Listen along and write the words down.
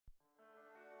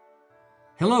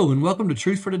Hello and welcome to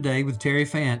Truth for Today with Terry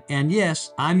Fant. And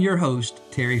yes, I'm your host,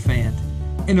 Terry Fant.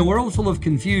 In a world full of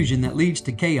confusion that leads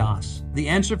to chaos, the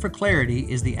answer for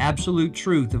clarity is the absolute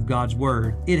truth of God's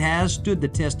Word. It has stood the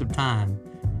test of time.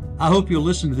 I hope you'll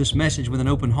listen to this message with an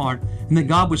open heart and that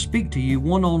God would speak to you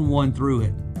one-on-one through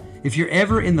it. If you're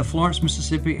ever in the Florence,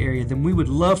 Mississippi area, then we would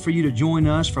love for you to join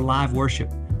us for live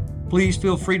worship. Please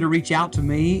feel free to reach out to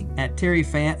me at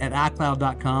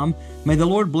terryfant@icloud.com. May the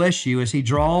Lord bless you as He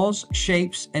draws,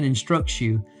 shapes, and instructs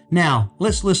you. Now,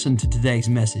 let's listen to today's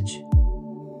message.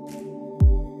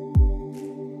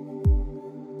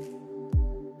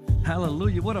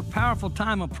 Hallelujah. What a powerful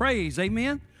time of praise.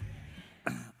 Amen.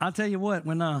 I'll tell you what,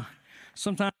 when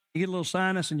sometimes you get a little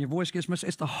sinus and your voice gets messed,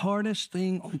 it's the hardest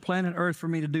thing on planet Earth for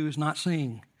me to do is not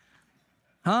sing.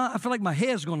 I feel like my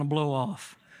head's going to blow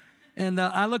off. And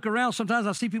I look around, sometimes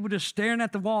I see people just staring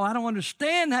at the wall. I don't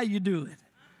understand how you do it.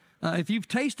 If you've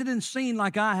tasted and seen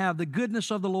like I have the goodness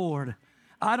of the Lord,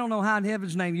 I don't know how in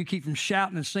heaven's name you keep from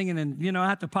shouting and singing. And, I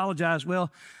have to apologize.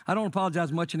 Well, I don't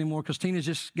apologize much anymore because Tina's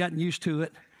just gotten used to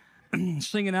it,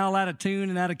 singing all out of tune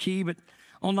and out of key. But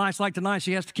on nights like tonight,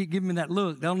 she has to keep giving me that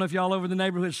look. I don't know if y'all over the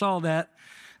neighborhood saw that.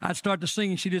 I'd start to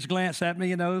sing and she'd just glance at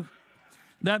me,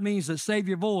 That means to save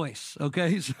your voice,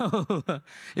 okay? So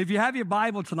if you have your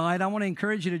Bible tonight, I want to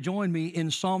encourage you to join me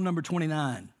in Psalm number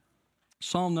 29.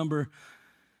 Psalm number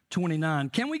 29.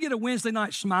 Can we get a Wednesday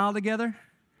night smile together?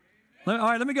 All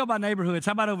right, let me go by neighborhoods.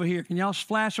 How about over here? Can y'all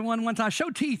flash one time?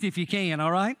 Show teeth if you can,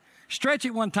 all right? Stretch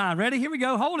it one time. Ready? Here we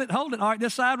go. Hold it. All right,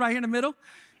 this side right here in the middle.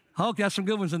 Oh, got some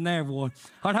good ones in there, boy. All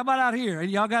right, how about out here?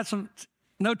 Y'all got some,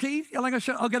 no teeth? Y'all ain't gonna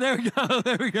show? Okay, there we go.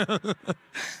 There we go.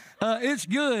 It's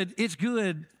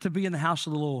good to be in the house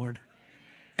of the Lord.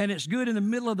 And it's good in the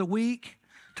middle of the week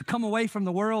to come away from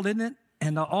the world, isn't it?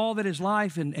 And all that is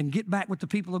life and get back with the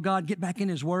people of God, get back in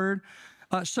His Word.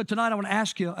 So tonight I want to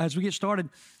ask you, as we get started,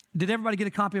 did everybody get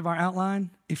a copy of our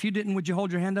outline? If you didn't, would you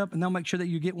hold your hand up and they'll make sure that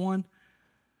you get one?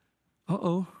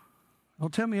 Uh-oh.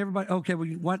 Don't tell me everybody. Okay,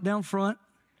 we one down front.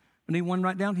 We need one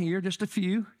right down here, just a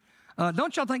few.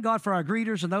 Don't y'all thank God for our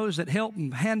greeters and those that help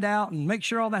and hand out and make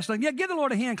sure all that stuff. Yeah, give the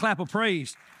Lord a hand clap of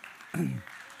praise.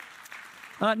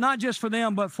 Not just for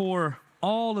them, but for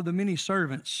all of the many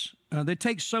servants. They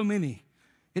take so many.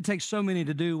 It takes so many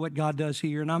to do what God does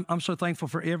here, and I'm so thankful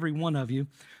for every one of you.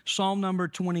 Psalm number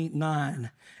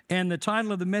 29. And the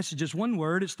title of the message is one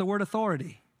word. It's the word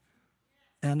authority.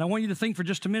 And I want you to think for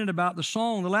just a minute about the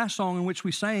song, the last song in which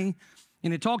we sang,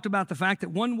 and it talked about the fact that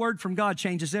one word from God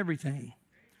changes everything.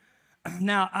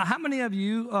 Now, how many of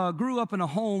you grew up in a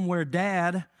home where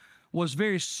Dad was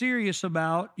very serious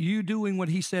about you doing what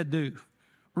he said do?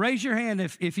 Raise your hand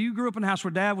if you grew up in a house where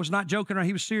Dad was not joking around,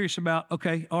 he was serious about,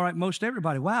 okay, all right, most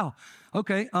everybody, wow.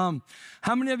 Okay,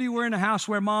 how many of you were in a house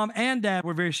where Mom and Dad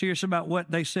were very serious about what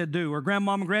they said do, or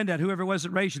Grandmom and Granddad, whoever it was that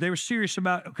raised you, they were serious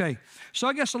about, okay. So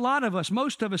I guess a lot of us,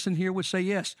 most of us in here would say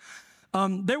yes.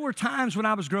 There were times when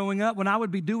I was growing up when I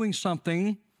would be doing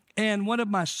something and one of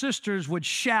my sisters would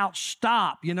shout,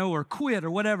 stop, or quit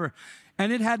or whatever,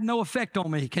 and it had no effect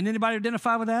on me. Can anybody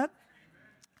identify with that?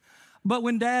 But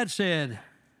when Dad said,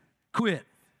 quit,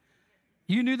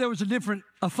 you knew there was a different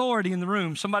authority in the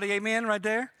room. Somebody amen right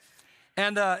there?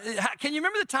 And can you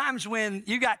remember the times when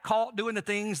you got caught doing the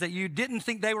things that you didn't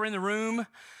think they were in the room,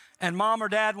 and Mom or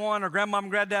Dad won, or Grandmom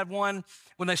and Granddad won?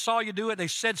 When they saw you do it, they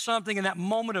said something in that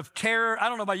moment of terror. I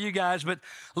don't know about you guys, but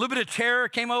a little bit of terror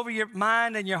came over your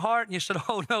mind and your heart, and you said,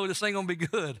 oh no, this ain't gonna be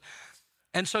good.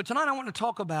 And so tonight I want to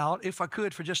talk about, if I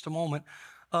could for just a moment,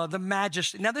 the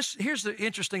majesty. Now here's the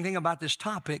interesting thing about this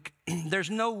topic. There's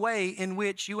no way in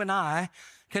which you and I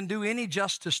can do any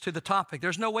justice to the topic.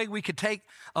 There's no way we could take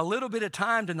a little bit of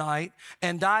time tonight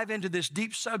and dive into this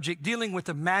deep subject dealing with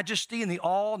the majesty and the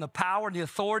awe and the power and the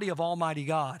authority of Almighty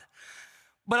God.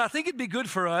 But I think it'd be good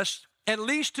for us at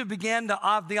least to begin to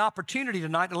have the opportunity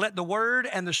tonight to let the Word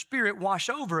and the Spirit wash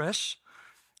over us,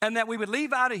 and that we would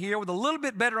leave out of here with a little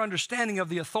bit better understanding of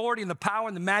the authority and the power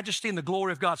and the majesty and the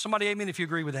glory of God. Somebody amen if you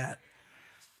agree with that.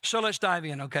 So let's dive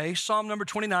in, okay? Psalm number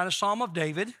 29, a Psalm of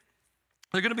David.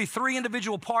 There are going to be three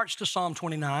individual parts to Psalm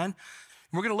 29.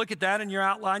 We're going to look at that in your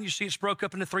outline. You see it's broke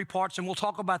up into three parts, and we'll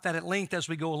talk about that at length as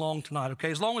we go along tonight,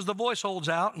 okay? As long as the voice holds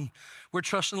out, and we're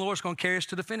trusting the Lord's going to carry us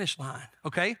to the finish line,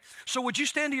 okay? So would you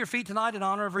stand to your feet tonight in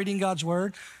honor of reading God's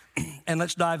Word? And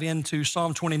let's dive into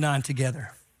Psalm 29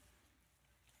 together.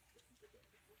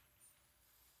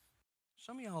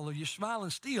 Some of y'all, you're smiling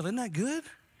still. Isn't that good?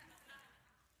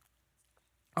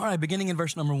 All right, beginning in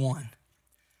verse number 1.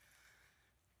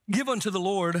 Give unto the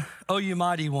Lord, O you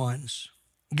mighty ones.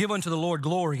 Give unto the Lord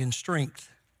glory and strength.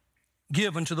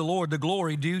 Give unto the Lord the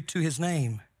glory due to His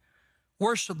name.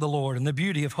 Worship the Lord in the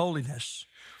beauty of holiness.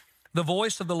 The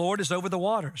voice of the Lord is over the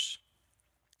waters.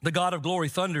 The God of glory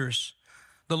thunders.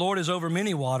 The Lord is over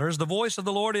many waters. The voice of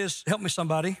the Lord is, help me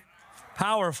somebody,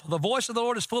 powerful. The voice of the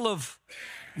Lord is full of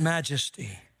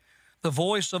majesty. The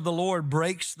voice of the Lord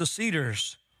breaks the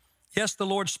cedars. Yes, the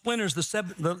Lord splinters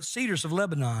the cedars of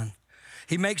Lebanon.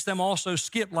 He makes them also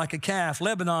skip like a calf,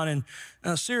 Lebanon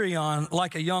and Syrian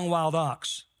like a young wild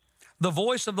ox. The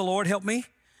voice of the Lord, help me,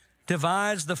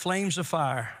 divides the flames of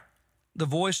fire. The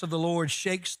voice of the Lord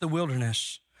shakes the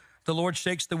wilderness. The Lord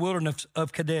shakes the wilderness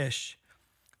of Kadesh.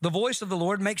 The voice of the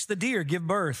Lord makes the deer give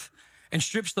birth and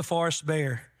strips the forest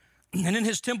bare. And in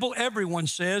his temple, everyone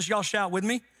says, y'all shout with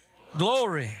me,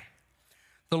 glory.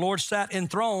 The Lord sat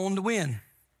enthroned when?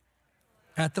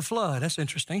 At the flood. That's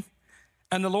interesting.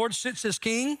 And the Lord sits as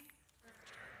king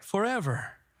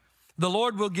forever. The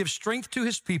Lord will give strength to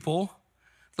his people.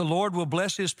 The Lord will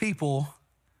bless his people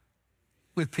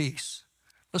with peace.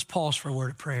 Let's pause for a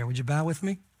word of prayer. Would you bow with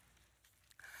me?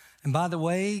 And by the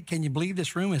way, can you believe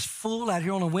this room is full out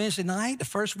here on a Wednesday night, the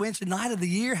first Wednesday night of the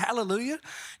year? Hallelujah.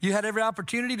 You had every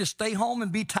opportunity to stay home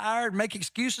and be tired, make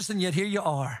excuses, and yet here you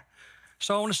are.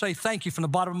 So I want to say thank you from the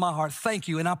bottom of my heart. Thank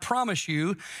you. And I promise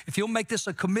you, if you'll make this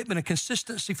a commitment, a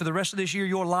consistency for the rest of this year,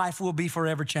 your life will be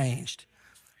forever changed.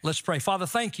 Let's pray. Father,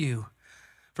 thank you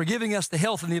for giving us the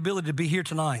health and the ability to be here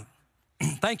tonight.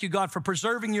 Thank you, God, for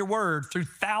preserving your word through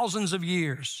thousands of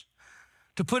years,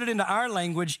 to put it into our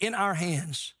language, in our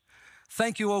hands.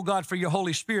 Thank you, oh God, for your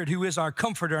Holy Spirit, who is our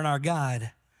comforter and our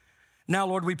guide. Now,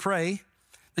 Lord, we pray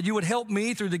that you would help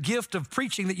me through the gift of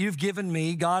preaching that you've given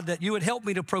me, God, that you would help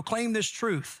me to proclaim this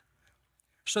truth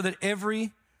so that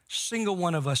every single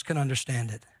one of us can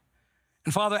understand it.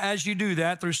 And Father, as you do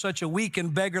that through such a weak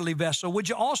and beggarly vessel, would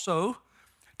you also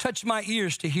touch my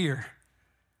ears to hear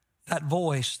that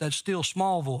voice, that still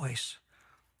small voice,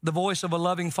 the voice of a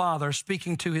loving father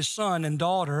speaking to his son and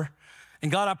daughter.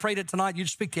 And God, I pray that tonight you'd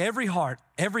speak to every heart,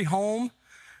 every home,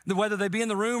 whether they be in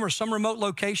the room or some remote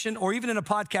location or even in a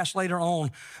podcast later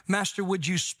on. Master, would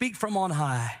you speak from on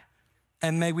high,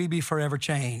 and may we be forever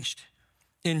changed.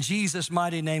 In Jesus'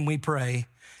 mighty name we pray.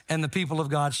 And the people of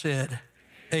God said,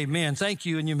 amen. Thank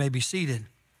you, and you may be seated.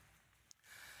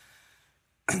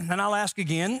 And I'll ask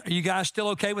again, are you guys still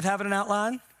okay with having an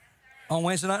outline on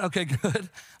Wednesday night? Okay, good.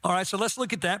 All right, so let's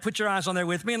look at that. Put your eyes on there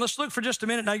with me, and let's look for just a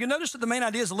minute. Now, you'll notice that the main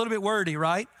idea is a little bit wordy,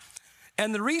 right?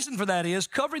 And the reason for that is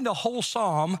covering the whole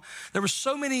psalm, there were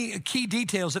so many key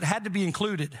details that had to be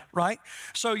included, right?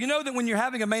 So you know that when you're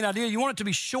having a main idea, you want it to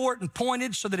be short and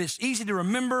pointed so that it's easy to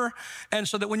remember, and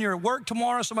so that when you're at work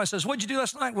tomorrow, somebody says, what'd you do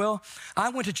last night? Well, I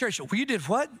went to church. Well, you did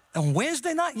what? On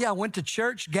Wednesday night? Yeah, I went to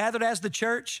church, gathered as the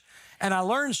church, and I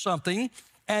learned something.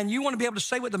 And you want to be able to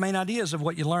say what the main idea is of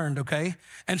what you learned, okay?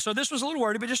 And so this was a little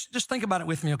wordy, but just think about it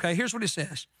with me, okay? Here's what it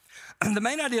says. The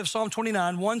main idea of Psalm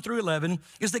 29, 1 through 11,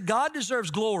 is that God deserves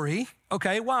glory,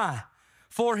 okay? Why?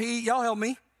 For he, y'all help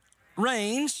me,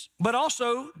 reigns, but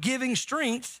also giving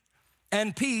strength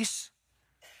and peace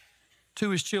to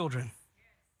his children.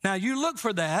 Now, you look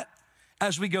for that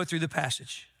as we go through the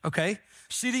passage, okay?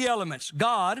 See the elements.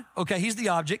 God, okay, he's the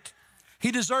object.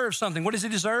 He deserves something. What does he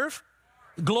deserve?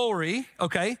 Glory,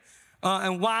 okay?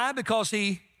 And why? Because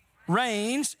he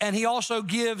reigns, and he also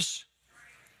gives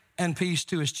and peace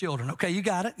to his children. Okay, you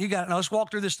got it. You got it. Now let's walk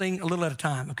through this thing a little at a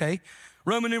time, okay?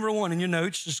 Roman numeral 1 in your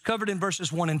notes is covered in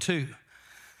verses 1 and 2.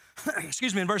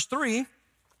 Excuse me, in verse 3,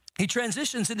 he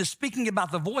transitions into speaking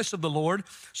about the voice of the Lord.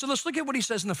 So let's look at what he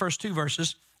says in the first 2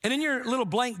 verses. And in your little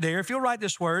blank there, if you'll write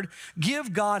this word,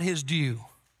 give God his due.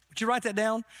 Would you write that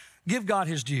down? Give God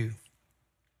his due.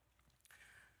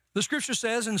 The scripture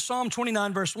says in Psalm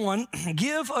 29, verse 1,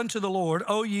 give unto the Lord,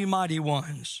 O ye mighty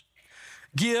ones.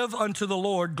 Give unto the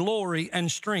Lord glory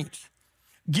and strength.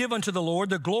 Give unto the Lord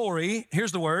the glory,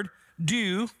 here's the word,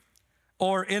 due,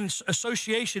 or in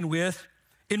association with,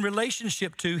 in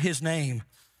relationship to his name.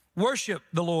 Worship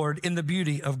the Lord in the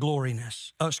beauty of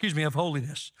of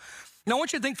holiness. Now I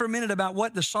want you to think for a minute about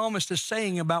what the psalmist is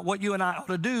saying about what you and I ought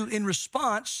to do in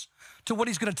response to what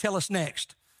he's going to tell us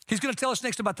next. He's going to tell us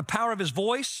next about the power of his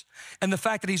voice and the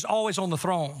fact that he's always on the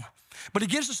throne. But he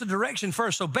gives us a direction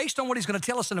first. So based on what he's going to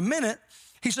tell us in a minute,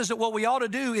 he says that what we ought to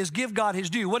do is give God his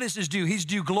due. What is his due? He's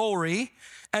due glory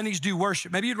and he's due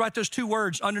worship. Maybe you'd write those 2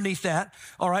 words underneath that.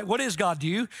 All right, what is God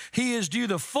due? He is due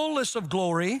the fullness of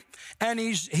glory, and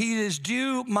he is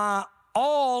due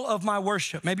all of my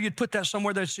worship. Maybe you'd put that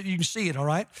somewhere there so you can see it, all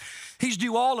right? He's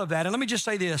due all of that. And let me just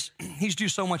say this, he's due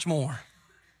so much more.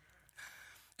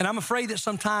 And I'm afraid that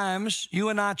sometimes you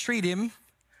and I treat him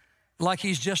like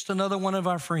he's just another one of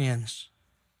our friends.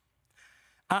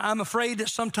 I'm afraid that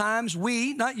sometimes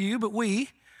we, not you, but we,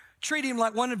 treat him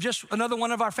like just another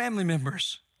one of our family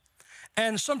members.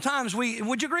 And sometimes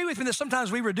would you agree with me that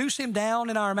sometimes we reduce him down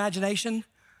in our imagination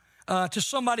to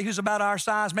somebody who's about our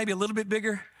size, maybe a little bit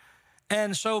bigger?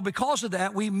 And so because of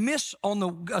that, we miss on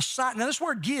the side. Now this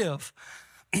word give,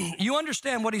 you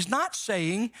understand what he's not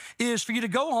saying is for you to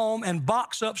go home and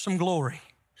box up some glory.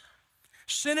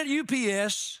 Send it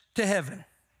UPS to heaven.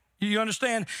 You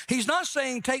understand? He's not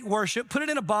saying take worship, put it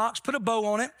in a box, put a bow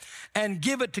on it, and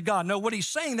give it to God. No, what he's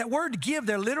saying, that word give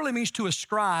there literally means to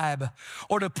ascribe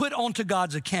or to put onto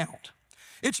God's account.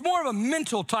 It's more of a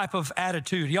mental type of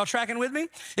attitude. Y'all tracking with me?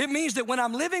 It means that when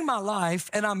I'm living my life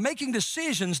and I'm making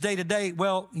decisions day to day,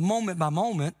 well, moment by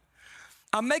moment,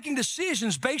 I'm making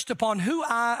decisions based upon who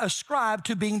I ascribe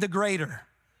to being the greater.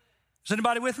 Is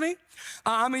anybody with me?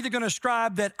 I'm either going to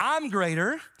ascribe that I'm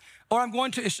greater, or I'm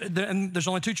going to, and there's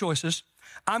only two choices.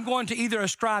 I'm going to either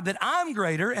ascribe that I'm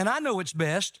greater and I know it's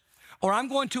best, or I'm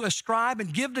going to ascribe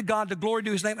and give to God the glory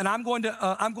to his name, and I'm going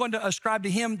to ascribe to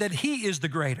him that he is the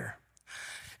greater.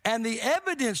 And the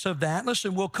evidence of that,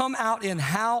 listen, will come out in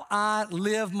how I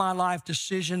live my life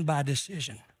decision by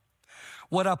decision.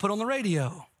 What I put on the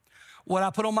radio, what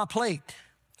I put on my plate,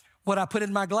 what I put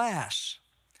in my glass,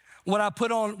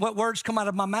 what words come out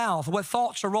of my mouth, what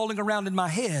thoughts are rolling around in my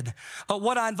head,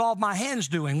 what I involve my hands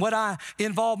doing, what I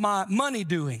involve my money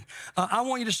doing. I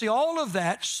want you to see all of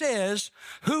that says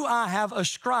who I have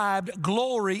ascribed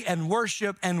glory and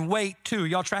worship and weight to.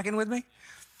 Y'all tracking with me?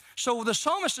 So the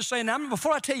psalmist is saying, now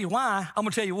before I tell you why, I'm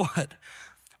gonna tell you what.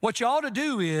 What you ought to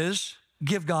do is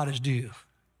give God his due.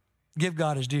 Give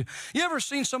God his due. You ever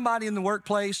seen somebody in the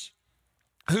workplace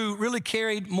who really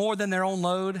carried more than their own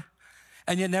load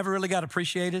and yet never really got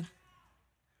appreciated?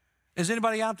 Is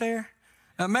anybody out there?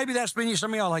 Maybe that's been you.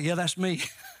 Some of y'all are like, yeah, that's me.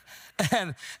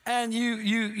 and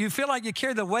you feel like you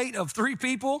carry the weight of three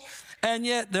people, and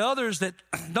yet the others that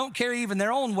don't carry even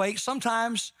their own weight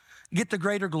sometimes get the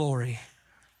greater glory.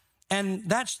 And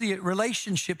that's the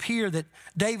relationship here that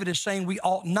David is saying we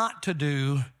ought not to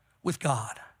do with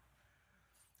God.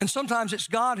 And sometimes it's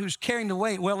God who's carrying the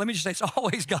weight. Well, let me just say, it's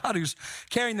always God who's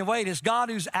carrying the weight. It's God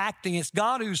who's acting. It's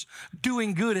God who's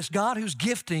doing good. It's God who's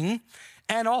gifting.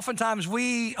 And oftentimes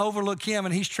we overlook him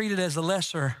and he's treated as the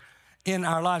lesser in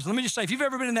our lives. Let me just say, if you've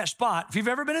ever been in that spot,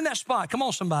 come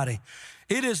on, somebody.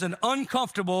 It is an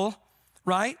uncomfortable,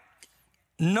 right?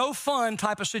 No fun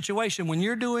type of situation when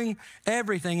you're doing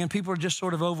everything and people are just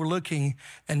sort of overlooking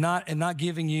and not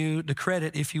giving you the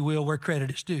credit, if you will, where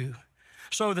credit is due.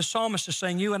 So the psalmist is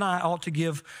saying you and I ought to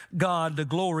give God the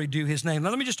glory due his name. Now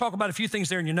let me just talk about a few things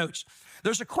there in your notes.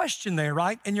 There's a question there,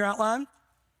 right, in your outline?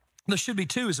 There should be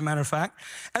two, as a matter of fact.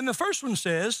 And the first one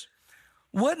says,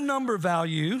 what number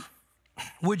value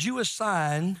would you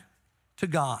assign to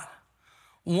God?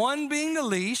 1 being the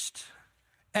least,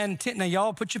 and 10. Now,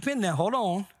 y'all put your pen down. Hold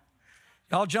on.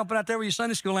 Y'all jumping out there with your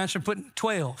Sunday school answer and putting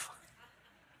 12.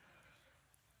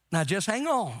 Now, just hang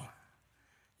on.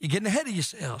 You're getting ahead of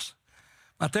yourselves.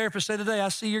 My therapist said today, I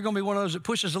see you're going to be one of those that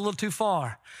pushes a little too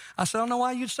far. I said, I don't know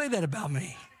why you'd say that about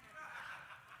me.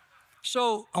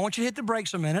 So I want you to hit the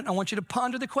brakes a minute. I want you to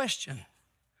ponder the question.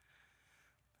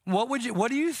 What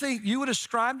do you think you would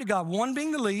ascribe to God? 1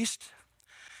 being the least,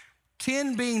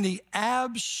 10 being the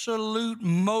absolute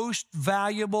most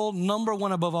valuable, number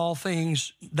one above all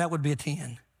things. That would be a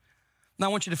 10. Now I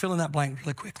want you to fill in that blank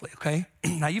really quickly, okay?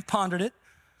 Now you've pondered it.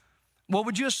 What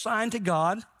would you assign to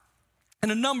God?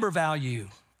 And a number value,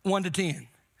 1 to 10.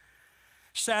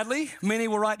 Sadly, many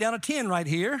will write down a 10 right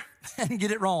here and get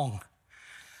it wrong.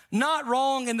 Not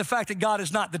wrong in the fact that God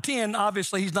is not the 10.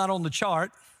 Obviously, he's not on the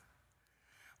chart.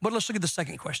 But let's look at the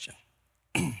second question.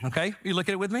 Okay, you look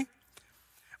at it with me?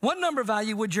 What number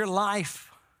value would your life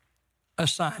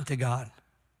assign to God?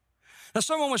 Now,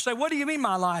 someone would say, what do you mean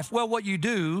my life? Well, what you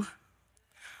do,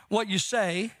 what you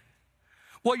say,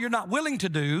 what you're not willing to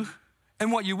do,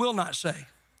 and what you will not say.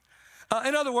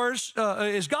 In other words,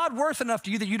 is God worth enough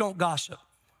to you that you don't gossip?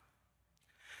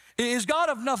 Is God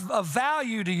of enough of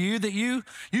value to you that you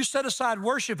set aside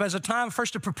worship as a time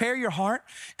first to prepare your heart,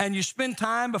 and you spend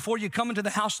time before you come into the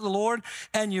house of the Lord,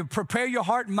 and you prepare your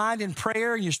heart and mind in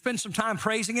prayer, and you spend some time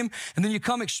praising him, and then you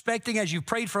come expecting as you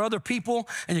prayed for other people,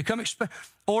 and you come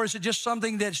or is it just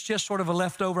something that's just sort of a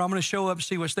leftover? I'm going to show up and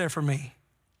see what's there for me.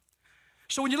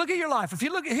 So when you look at your life,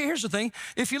 here's the thing.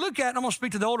 If you look at, I'm going to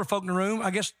speak to the older folk in the room.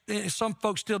 I guess some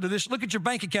folks still do this. Look at your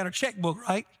bank account or checkbook,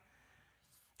 right?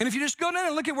 And if you just go down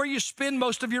and look at where you spend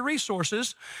most of your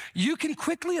resources, you can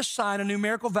quickly assign a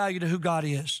numerical value to who God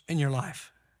is in your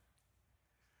life.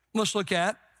 Let's look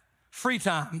at free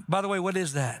time. By the way, what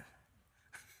is that?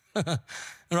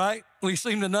 Right? We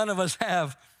seem to none of us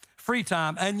have free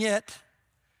time, and yet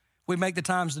we make the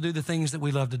times to do the things that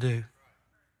we love to do.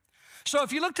 So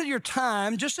if you looked at your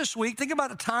time just this week, think about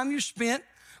the time you spent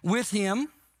with him,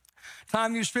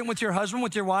 time you spent with your husband,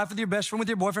 with your wife, with your best friend, with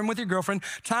your boyfriend, with your girlfriend,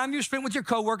 time you spent with your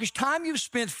coworkers, time you've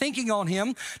spent thinking on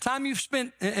him, time you've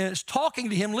spent talking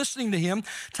to him, listening to him,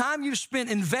 time you've spent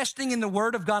investing in the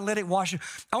word of God, let it wash you.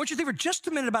 I want you to think for just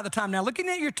a minute about the time. Now, looking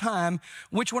at your time,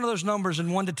 which one of those numbers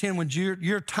in 1 to 10 would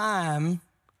your time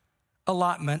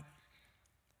allotment,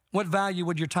 what value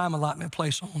would your time allotment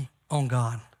place on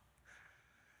God?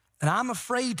 And I'm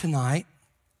afraid tonight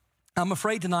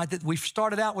that we've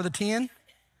started out with a 10,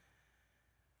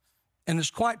 and it's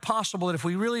quite possible that if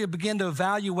we really begin to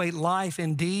evaluate life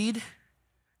in deed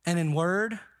and in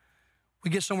word, we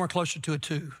get somewhere closer to a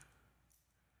 2. And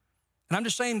I'm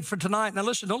just saying for tonight, now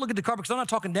listen, don't look at the carpet because I'm not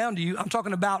talking down to you. I'm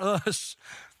talking about us.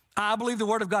 I believe the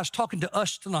word of God's talking to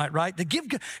us tonight, right?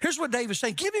 Here's what David's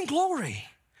saying, give him glory.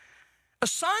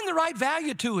 Assign the right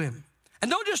value to him. And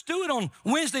don't just do it on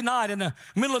Wednesday night in the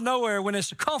middle of nowhere when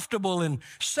it's a comfortable and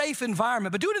safe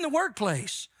environment, but do it in the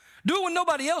workplace. Do it when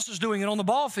nobody else is doing it on the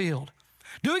ball field.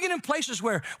 Doing it in places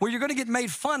where you're going to get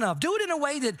made fun of. Do it in a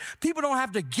way that people don't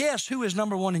have to guess who is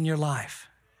number one in your life.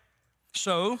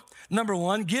 So, number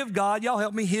one, give God, y'all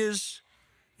help me, his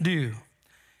due.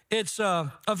 It's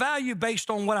a value based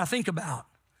on what I think about,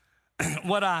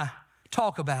 what I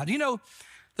talk about. You know,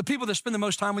 the people that spend the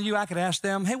most time with you, I could ask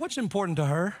them, hey, what's important to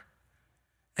her?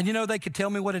 And you know, they could tell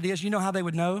me what it is. You know how they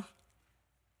would know?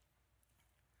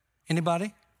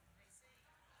 Anybody?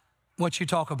 What you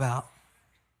talk about.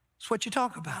 It's what you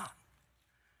talk about.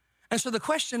 And so the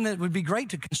question that would be great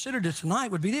to consider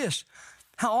tonight would be this.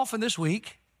 How often this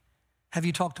week have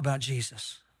you talked about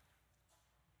Jesus?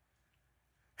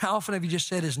 How often have you just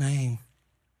said his name?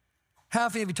 How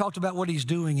often have you talked about what he's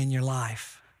doing in your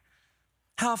life?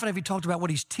 How often have you talked about what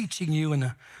he's teaching you in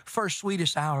the first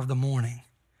sweetest hour of the morning?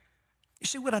 You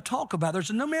see, what I talk about,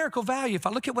 there's a numerical value. If I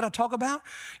look at what I talk about,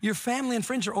 your family and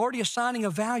friends are already assigning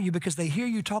a value because they hear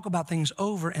you talk about things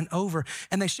over and over,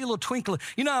 and they see a little twinkle.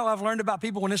 You know how I've learned about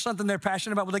people when it's something they're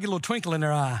passionate about, well, they get a little twinkle in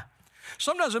their eye.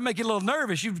 Sometimes it make you a little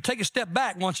nervous. You take a step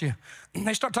back once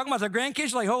they start talking about their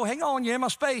grandkids, like, oh, hang on, you're in my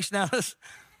space. Now,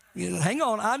 hang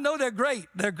on. I know they're great.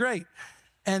 They're great.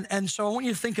 And so I want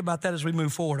you to think about that as we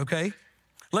move forward, okay?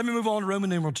 Let me move on to Roman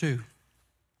numeral 2.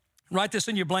 Write this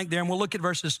in your blank there, and we'll look at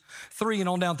verses 3 and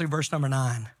on down through verse number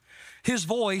 9. His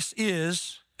voice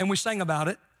is, and we sang about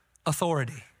it,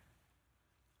 authority.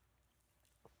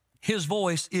 His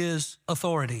voice is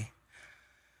authority.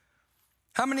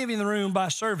 How many of you in the room, by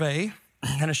survey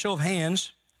and a show of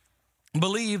hands,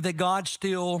 believe that God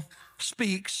still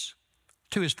speaks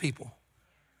to his people?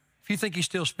 If you think he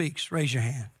still speaks, raise your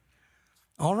hand.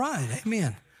 All right,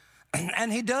 amen.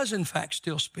 And he does, in fact,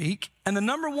 still speak. And the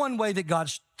number one way that God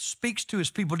speaks to his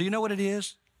people, do you know what it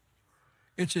is?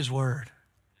 It's his word.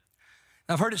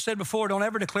 Now, I've heard it said before, don't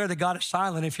ever declare that God is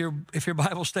silent if your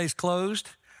Bible stays closed.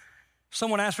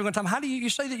 Someone asked me one time, how do you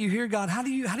say that you hear God? How do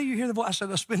you hear the voice? I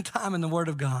said, I spend time in the word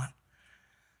of God.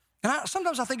 And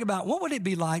sometimes I think about what would it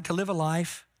be like to live a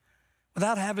life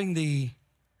without having the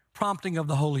prompting of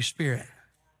the Holy Spirit?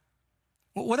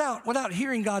 Without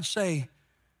hearing God say,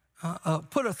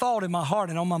 put a thought in my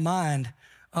heart and on my mind,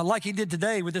 like he did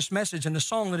today with this message and the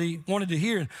song that he wanted to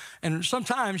hear. And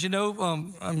sometimes, you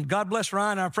know, God bless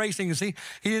Ryan, our praise singers. I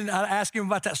asked him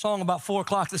about that song about 4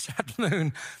 o'clock this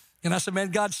afternoon. And I said, man,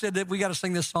 God said that we got to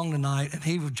sing this song tonight. And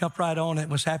he jumped right on it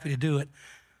and was happy to do it.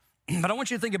 But I want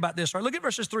you to think about this. All right, look at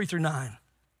verses 3 through 9.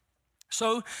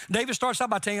 So David starts out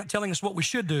by telling us what we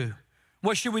should do.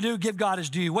 What should we do? Give God his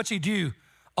due. What's he due?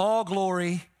 All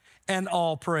glory and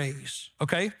all praise,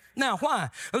 okay? Now, why?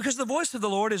 Because the voice of the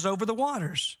Lord is over the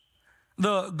waters.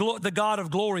 The God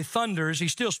of glory thunders.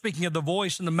 He's still speaking of the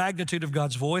voice and the magnitude of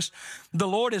God's voice. The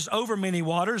Lord is over many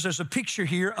waters. There's a picture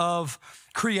here of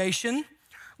creation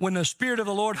when the Spirit of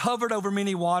the Lord hovered over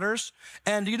many waters.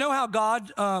 And do you know how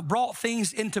God brought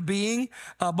things into being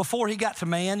before he got to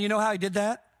man? You know how he did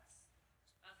that?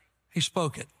 He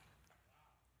spoke it.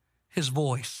 His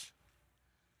voice.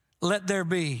 Let there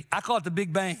be. I call it the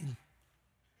Big Bang.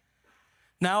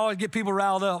 Now, I always get people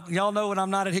riled up. Y'all know when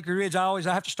I'm not at Hickory Ridge, I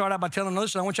have to start out by telling them,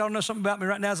 listen, I want y'all to know something about me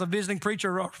right now as a visiting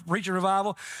preacher, preacher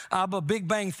revival. I'm a Big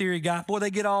Bang Theory guy. Boy, they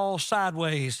get all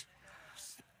sideways.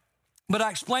 But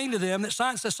I explained to them that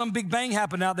science says some Big Bang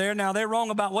happened out there. Now, they're wrong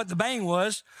about what the bang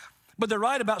was, but they're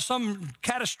right about some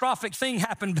catastrophic thing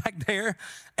happened back there,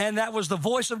 and that was the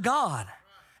voice of God.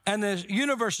 And the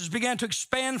universes began to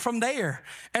expand from there.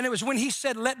 And it was when he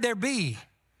said, let there be.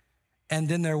 And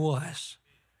then there was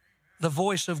the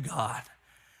voice of God.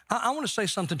 I want to say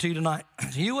something to you tonight.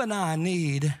 You and I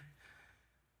need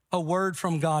a word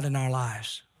from God in our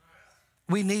lives.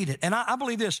 We need it. And I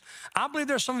believe this. I believe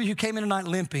there's some of you who came in tonight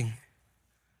limping.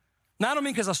 Now, I don't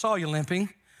mean because I saw you limping.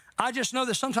 I just know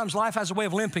that sometimes life has a way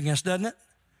of limping us, doesn't it?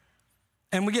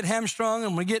 And we get hamstrung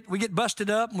and we get busted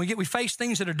up and we face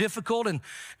things that are difficult and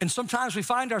sometimes we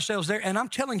find ourselves there. And I'm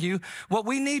telling you, what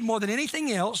we need more than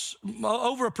anything else,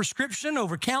 over a prescription,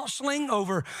 over counseling,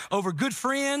 over good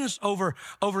friends, over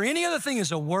any other thing,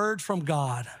 is a word from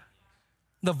God.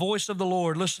 The voice of the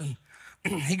Lord, listen,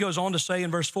 he goes on to say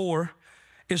in verse 4,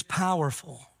 is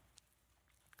powerful.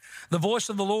 The voice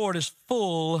of the Lord is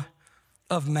full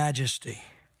of majesty.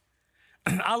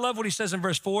 I love what he says in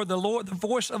verse 4, the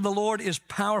voice of the Lord is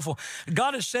powerful.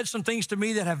 God has said some things to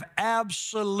me that have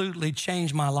absolutely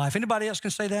changed my life. Anybody else can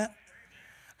say that?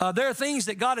 There are things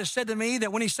that God has said to me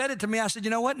that when he said it to me, I said, you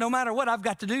know what? No matter what, I've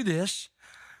got to do this.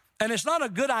 And it's not a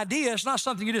good idea. It's not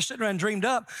something you just sit around and dreamed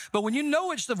up. But when you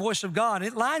know it's the voice of God,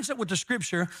 it lines up with the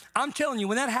scripture. I'm telling you,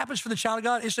 when that happens for the child of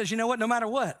God, it says, you know what? No matter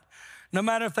what, no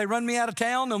matter if they run me out of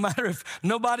town, no matter if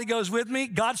nobody goes with me,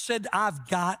 God said, I've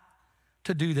got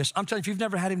to do this. I'm telling you, if you've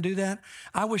never had him do that,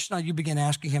 I wish now you begin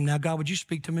asking him, now, God, would you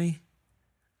speak to me?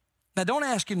 Now, don't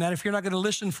ask him that if you're not going to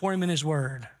listen for him in his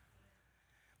word.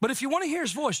 But if you want to hear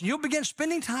his voice, and you'll begin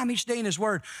spending time each day in his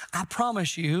word, I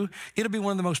promise you, it'll be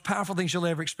one of the most powerful things you'll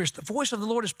ever experience. The voice of the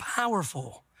Lord is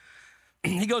powerful.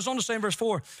 He goes on to say in verse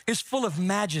 4, it's full of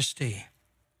majesty.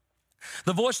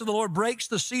 The voice of the Lord breaks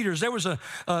the cedars. There was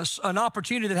an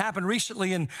opportunity that happened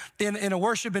recently in a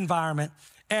worship environment,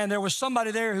 and there was somebody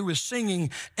there who was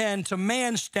singing, and to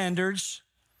man's standards,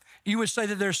 you would say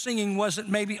that their singing wasn't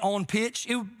maybe on pitch.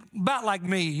 It, about like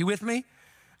me. You with me?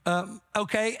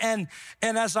 Okay, and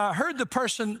as I heard the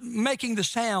person making the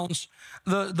sounds,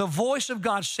 the voice of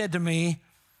God said to me,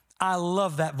 I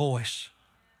love that voice.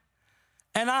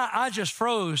 And I just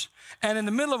froze. And in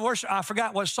the middle of worship, I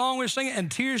forgot what song we were singing,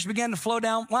 and tears began to flow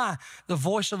down. Why? The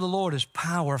voice of the Lord is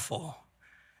powerful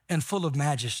and full of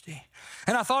majesty.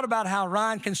 And I thought about how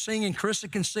Ryan can sing and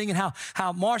Carissa can sing and how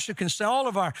Marsha can sing. All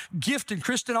of our gift and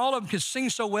Kristen, all of them can sing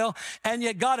so well. And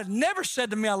yet God had never said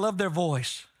to me, I love their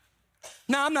voice.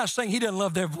 Now, I'm not saying he doesn't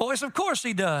love their voice. Of course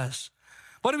he does.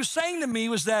 What he was saying to me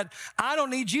was that I don't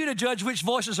need you to judge which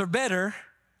voices are better.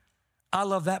 I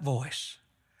love that voice.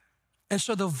 And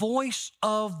so the voice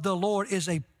of the Lord is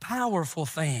a powerful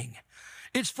thing.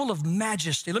 It's full of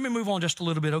majesty. Let me move on just a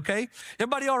little bit, okay?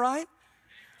 Everybody all right?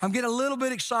 I'm getting a little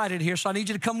bit excited here, so I need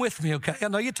you to come with me, okay? I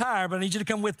know you're tired, but I need you to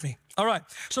come with me. All right,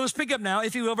 so let's pick up now,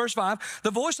 if you will, verse 5.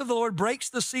 The voice of the Lord breaks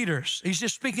the cedars. He's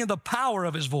just speaking of the power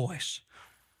of his voice.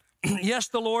 Yes,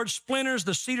 the Lord splinters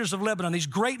the cedars of Lebanon, these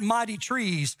great mighty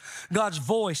trees, God's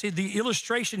voice. The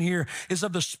illustration here is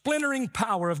of the splintering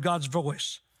power of God's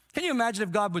voice. Can you imagine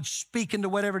if God would speak into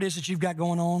whatever it is that you've got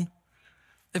going on?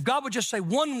 If God would just say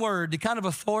one word, the kind of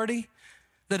authority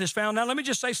that is found. Now, let me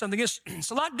just say something.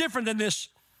 It's a lot different than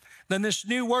this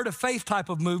new word of faith type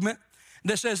of movement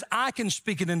that says, I can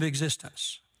speak it into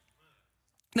existence.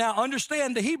 Now,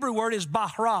 understand the Hebrew word is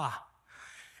bahra.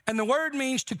 And the word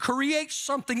means to create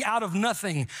something out of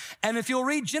nothing. And if you'll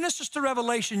read Genesis to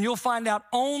Revelation, you'll find out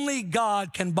only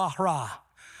God can bahra,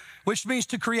 which means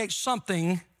to create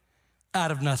something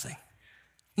out of nothing.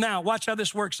 Now, watch how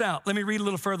this works out. Let me read a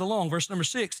little further along. Verse number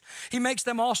 6. He makes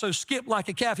them also skip like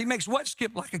a calf. He makes what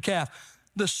skip like a calf?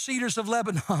 The cedars of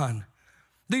Lebanon.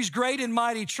 These great and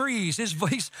mighty trees. His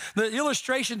voice, the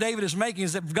illustration David is making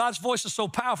is that God's voice is so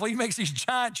powerful, he makes these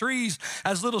giant trees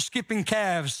as little skipping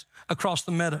calves across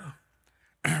the meadow.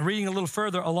 Reading a little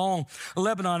further along,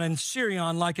 Lebanon and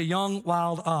Sirion like a young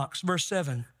wild ox. Verse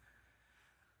 7.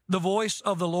 The voice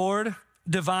of the Lord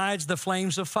divides the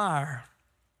flames of fire.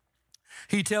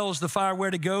 He tells the fire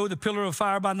where to go, the pillar of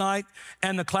fire by night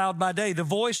and the cloud by day. The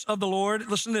voice of the Lord,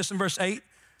 listen to this in verse 8,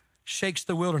 shakes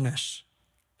the wilderness.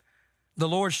 The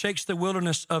Lord shakes the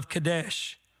wilderness of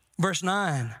Kadesh. Verse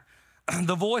 9,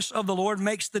 the voice of the Lord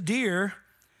makes the deer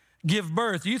give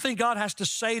birth. You think God has to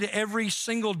say to every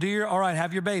single deer, all right,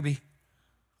 have your baby?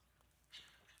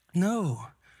 No.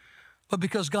 But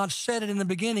because God said it in the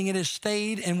beginning, it has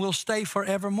stayed and will stay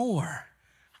forevermore.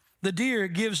 The deer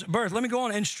gives birth. Let me go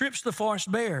on. And strips the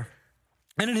forest bare.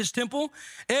 And in his temple,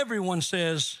 everyone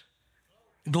says,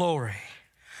 glory.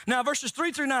 Now, verses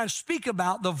 3 through 9 speak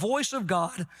about the voice of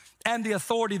God and the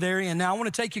authority therein. Now, I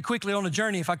want to take you quickly on a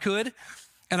journey, if I could.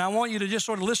 And I want you to just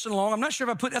sort of listen along. I'm not sure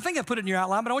if I think I put it in your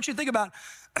outline, but I want you to think about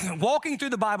walking through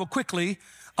the Bible quickly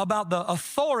about the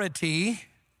authority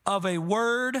of a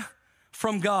word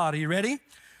from God. Are you ready?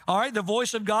 All right, the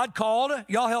voice of God called,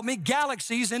 y'all help me,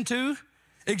 galaxies into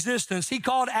existence. He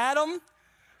called Adam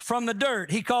from the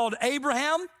dirt. He called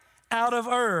Abraham out of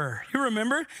Ur. You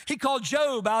remember? He called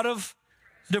Job out of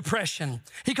depression.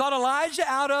 He called Elijah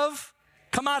out of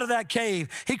Come out of that cave.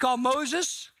 He called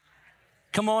Moses.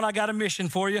 Come on, I got a mission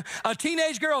for you. A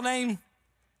teenage girl named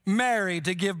Mary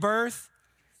to give birth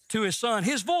to his son.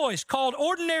 His voice called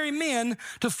ordinary men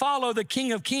to follow the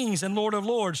King of Kings and Lord of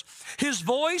Lords. His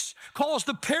voice caused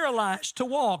the paralyzed to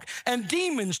walk and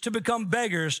demons to become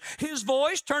beggars. His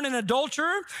voice turned an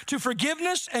adulterer to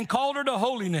forgiveness and called her to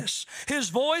holiness. His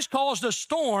voice caused a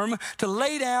storm to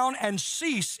lay down and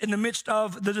cease in the midst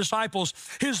of the disciples.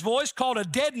 His voice called a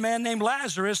dead man named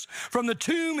Lazarus from the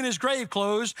tomb in his grave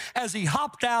clothes as he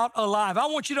hopped out alive. I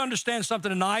want you to understand something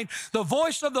tonight. The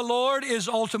voice of the Lord is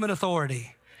ultimate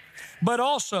authority. But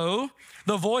also,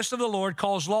 the voice of the Lord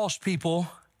calls lost people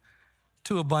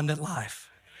to abundant life.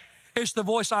 It's the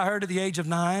voice I heard at the age of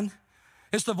 9.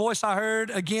 It's the voice I heard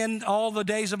again all the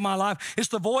days of my life. It's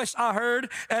the voice I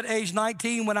heard at age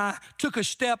 19 when I took a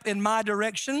step in my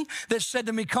direction that said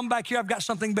to me, come back here, I've got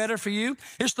something better for you.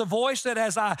 It's the voice that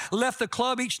as I left the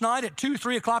club each night at 2,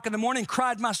 3 o'clock in the morning,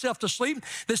 cried myself to sleep,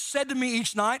 that said to me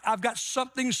each night, I've got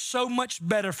something so much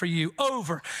better for you,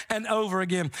 over and over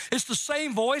again. It's the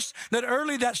same voice that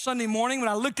early that Sunday morning when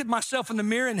I looked at myself in the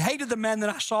mirror and hated the man that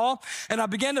I saw, and I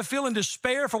began to feel in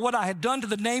despair for what I had done to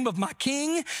the name of my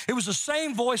King. It was the same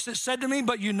voice that said to me,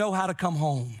 but you know how to come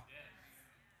home.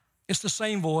 It's the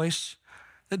same voice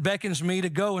that beckons me to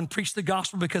go and preach the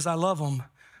gospel because I love them.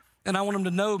 And I want them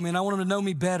to know me, and I want them to know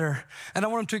me better. And I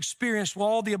want them to experience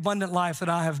all the abundant life that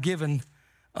I have given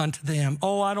unto them.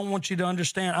 Oh, I don't want you to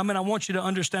understand. I want you to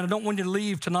understand. I don't want you to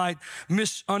leave tonight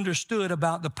misunderstood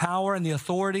about the power and the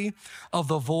authority of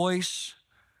the voice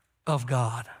of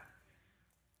God.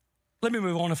 Let me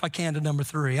move on, if I can, to number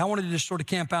 3. I wanted to just sort of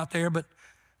camp out there, but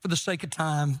for the sake of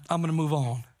time, I'm going to move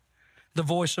on. The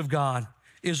voice of God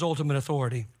is ultimate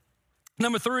authority.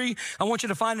 Number 3, I want you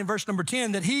to find in verse number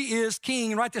 10 that he is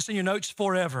king, and write this in your notes,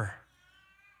 forever.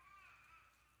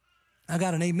 I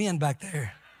got an amen back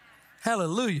there.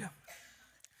 Hallelujah.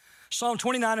 Psalm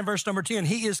 29 and verse number 10,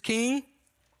 he is king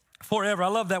forever. I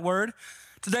love that word.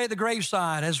 Today at the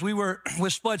graveside, as we were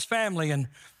with Spud's family and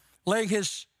laying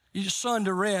his son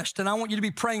to rest, and I want you to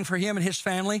be praying for him and his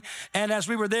family. And as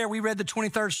we were there, we read the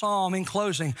 23rd Psalm in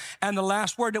closing, and the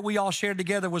last word that we all shared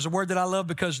together was a word that I love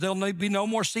because there'll be no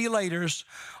more see you laters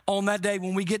on that day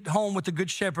when we get home with the Good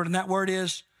Shepherd, and that word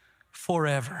is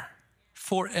forever.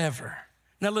 Forever.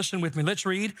 Now listen with me. Let's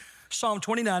read Psalm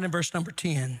 29 and verse number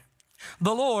 10.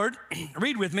 The Lord,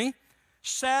 read with me,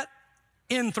 sat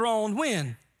enthroned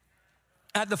when?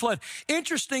 At the flood.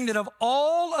 Interesting that of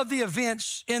all of the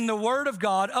events in the Word of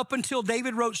God up until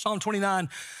David wrote Psalm 29,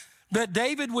 that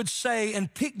David would say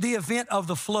and pick the event of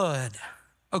the flood,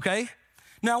 okay?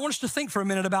 Now, I want us to think for a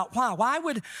minute about why. Why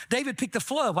would David pick the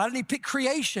flood? Why didn't he pick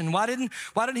creation? Why didn't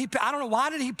he pick, I don't know, why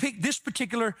did he pick this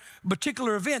particular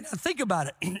event? Think about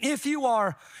it. If you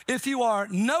are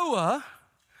Noah,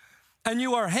 and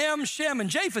you are Ham, Shem, and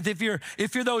Japheth, if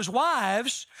you're those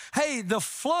wives, hey, the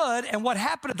flood and what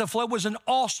happened at the flood was an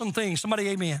awesome thing. Somebody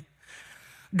amen.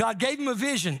 God gave him a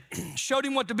vision, showed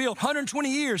him what to build.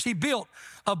 120 years, he built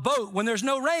a boat when there's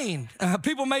no rain.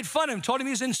 People made fun of him, told him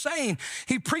he's insane.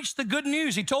 He preached the good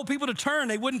news. He told people to turn.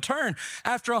 They wouldn't turn.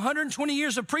 After 120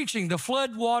 years of preaching, the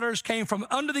flood waters came from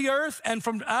under the earth and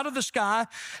from out of the sky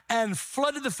and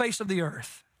flooded the face of the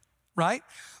earth, right?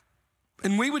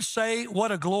 And we would say,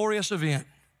 what a glorious event,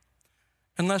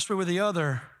 unless we were the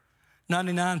other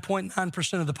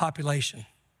 99.9% of the population.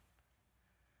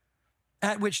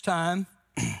 At which time,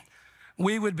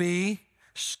 we would be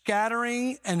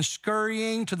scattering and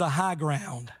scurrying to the high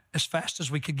ground as fast as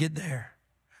we could get there.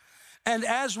 And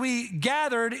as we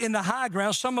gathered in the high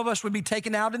ground, some of us would be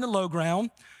taken out in the low ground,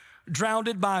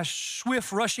 drowned by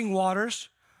swift rushing waters.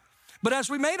 But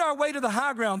as we made our way to the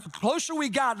high ground, the closer we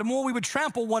got, the more we would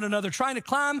trample one another, trying to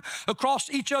climb across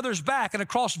each other's back and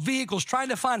across vehicles, trying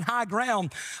to find high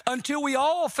ground until we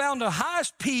all found the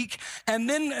highest peak. And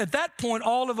then at that point,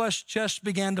 all of us just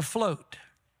began to float.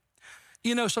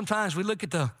 You know, sometimes we look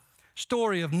at the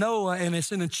story of Noah and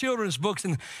it's in the children's books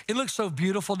and it looks so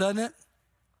beautiful, doesn't it?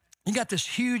 You got this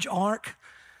huge ark.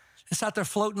 It's out there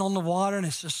floating on the water and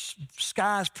it's just,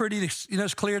 sky's pretty,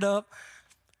 it's cleared up.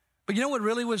 But you know what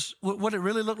it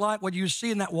really looked like, what you see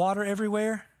in that water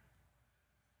everywhere?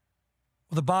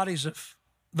 Well, the bodies of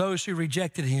those who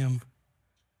rejected him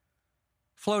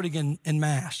floating in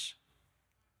mass.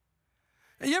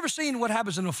 Have you ever seen what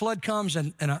happens when a flood comes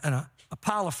and a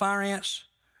pile of fire ants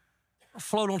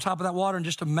float on top of that water and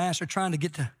just a mass are trying to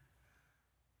get to?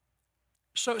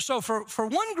 So for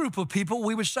one group of people,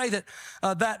 we would say that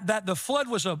the flood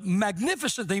was a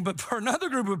magnificent thing, but for another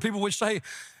group of people, we'd say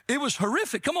it was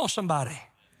horrific. Come on, somebody.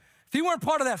 If you weren't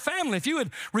part of that family, if you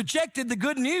had rejected the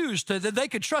good news that they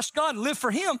could trust God and live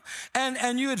for him,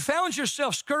 and you had found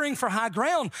yourself scurrying for high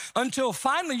ground until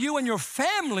finally you and your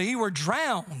family were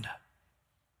drowned.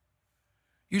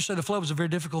 You said the flood was a very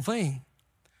difficult thing.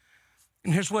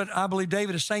 And here's what I believe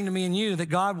David is saying to me and you, that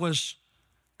God was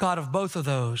God of both of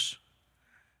those.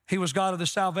 He was God of the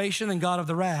salvation and God of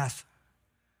the wrath.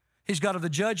 He's God of the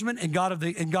judgment and God of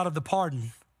the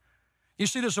pardon. You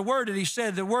see, there's a word that he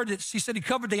said, he said he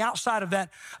covered the outside of that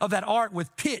ark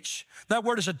with pitch. That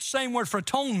word is the same word for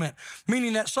atonement,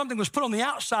 meaning that something was put on the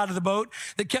outside of the boat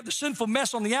that kept the sinful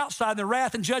mess on the outside, the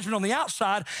wrath and judgment on the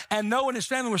outside, and Noah and his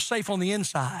family were safe on the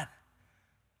inside.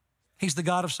 He's the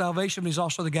God of salvation, but he's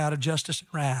also the God of justice and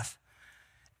wrath.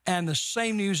 And the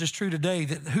same news is true today,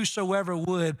 that whosoever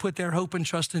would put their hope and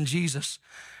trust in Jesus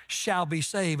shall be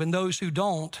saved, and those who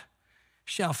don't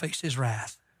shall face his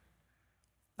wrath.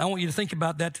 I want you to think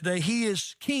about that today. He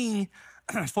is king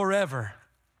forever.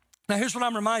 Now, here's what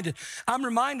I'm reminded. I'm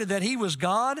reminded that he was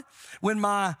God when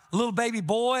my little baby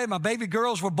boy, my baby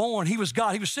girls were born. He was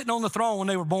God. He was sitting on the throne when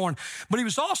they were born. But he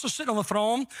was also sitting on the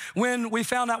throne when we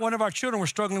found out one of our children were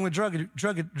struggling with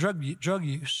drug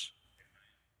use.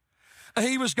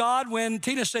 He was God when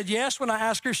Tina said yes when I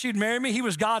asked her if she'd marry me. He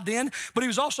was God then. But he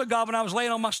was also God when I was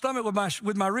laying on my stomach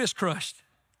with my wrist crushed.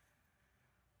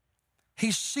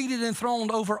 He's seated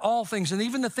enthroned over all things, and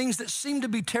even the things that seem to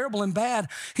be terrible and bad,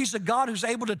 he's a God who's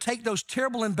able to take those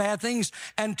terrible and bad things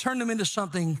and turn them into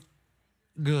something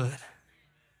good.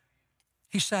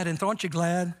 He sat enthroned. Aren't you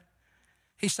glad?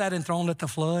 He sat enthroned at the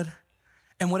flood.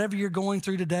 And whatever you're going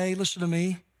through today, listen to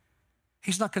me,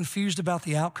 he's not confused about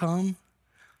the outcome.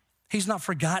 He's not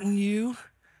forgotten you.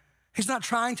 He's not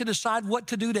trying to decide what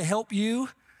to do to help you.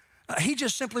 He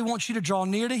just simply wants you to draw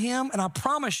near to him, and I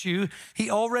promise you, he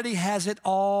already has it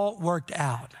all worked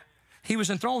out. He was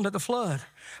enthroned at the flood.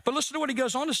 But listen to what he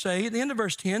goes on to say at the end of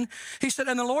verse 10. He said,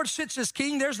 and the Lord sits as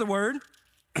king, there's the word,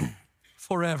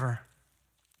 forever,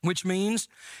 which means,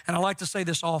 and I like to say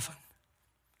this often,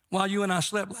 while you and I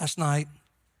slept last night,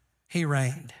 he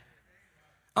reigned.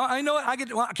 I know I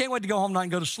can't wait to go home tonight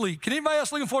and go to sleep. Can anybody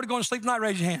else looking forward to going to sleep tonight?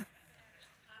 Raise your hand.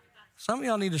 Some of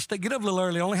y'all need to get up a little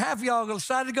early. Only half of y'all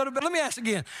decided to go to bed. Let me ask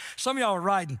again. Some of y'all are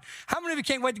riding. How many of you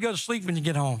can't wait to go to sleep when you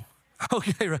get home?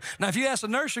 Okay, right. Now if you ask the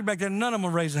nursery back there, none of them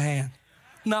will raise a hand.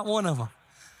 Not one of them.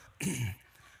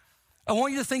 I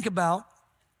want you to think about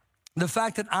the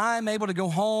fact that I'm able to go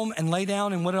home and lay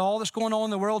down and what all that's going on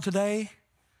in the world today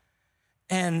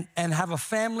and have a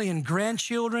family and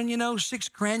grandchildren, 6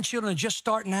 grandchildren just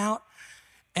starting out.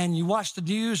 And you watch the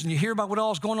news and you hear about what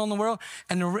all is going on in the world.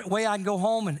 And the way I can go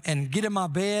home and get in my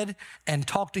bed and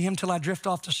talk to him till I drift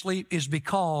off to sleep is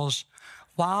because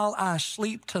while I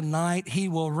sleep tonight, he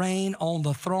will reign on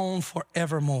the throne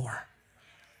forevermore.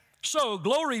 So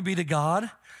glory be to God,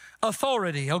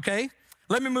 authority, okay?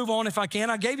 Let me move on if I can.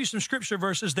 I gave you some scripture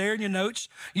verses there in your notes.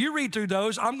 You read through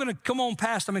those. I'm going to come on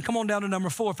past them and come on down to number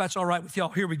 4 if that's all right with y'all.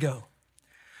 Here we go.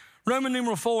 Roman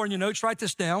numeral 4 in your notes, write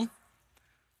this down.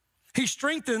 He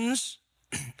strengthens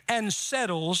and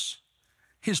settles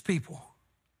his people.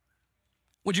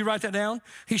 Would you write that down?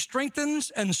 He strengthens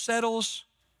and settles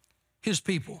his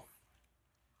people.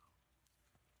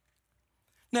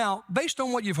 Now, based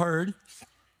on what you've heard,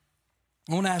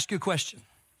 I want to ask you a question,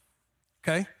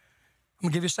 okay? I'm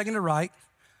going to give you a second to write.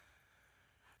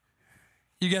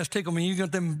 You guys tickle me. You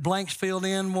got them blanks filled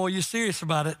in. Boy, you're serious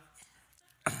about it.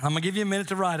 I'm going to give you a minute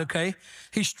to write, okay?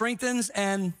 He strengthens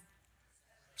and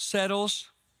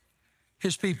settles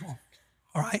his people,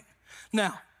 all right?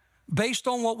 Now, based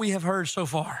on what we have heard so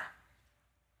far,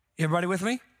 everybody with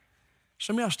me?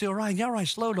 Some of y'all still writing. Y'all write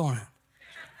slow, don't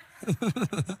it?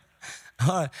 All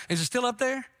right, is it still up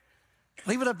there?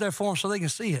 Leave it up there for them so they can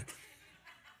see it.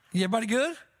 Everybody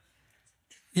good?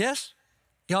 Yes?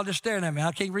 Y'all just staring at me.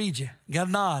 I can't read you. You got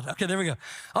to nod. Okay, there we go.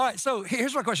 All right, so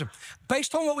here's my question.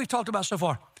 Based on what we've talked about so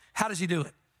far, how does he do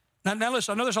it? Now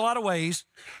listen, I know there's a lot of ways,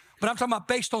 but I'm talking about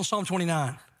based on Psalm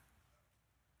 29.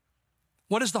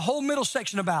 What is the whole middle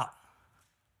section about?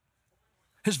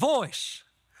 His voice.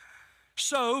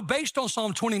 So based on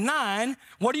Psalm 29,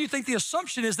 what do you think the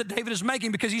assumption is that David is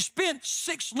making? Because he spent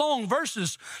 6 long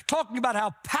verses talking about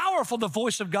how powerful the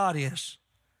voice of God is.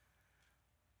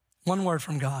 One word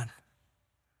from God.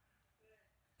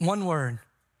 One word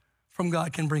from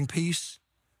God can bring peace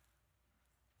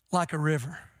like a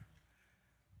river.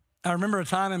 I remember a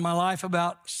time in my life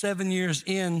about 7 years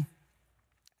in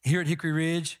here at Hickory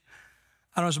Ridge.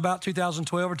 I don't know, it was about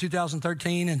 2012 or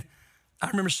 2013, and I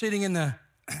remember sitting in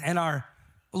our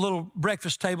little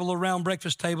breakfast table, little round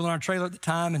breakfast table in our trailer at the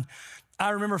time, and I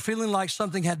remember feeling like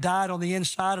something had died on the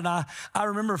inside, and I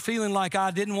remember feeling like I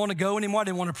didn't want to go anymore. I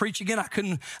didn't want to preach again.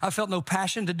 I felt no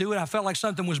passion to do it. I felt like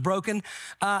something was broken.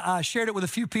 I shared it with a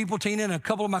few people, Tina and a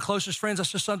couple of my closest friends. I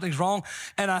said, something's wrong.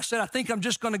 And I said, I think I'm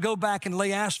just going to go back and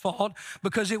lay asphalt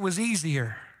because it was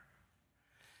easier.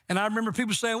 And I remember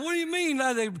people saying, what do you mean?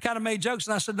 They kind of made jokes.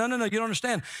 And I said, no, you don't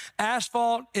understand.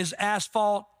 Asphalt is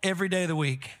asphalt every day of the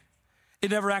week. It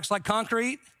never acts like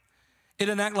concrete. It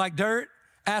doesn't act like dirt.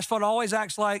 Asphalt always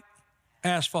acts like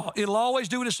asphalt. It'll always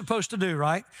do what it's supposed to do,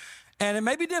 right? And it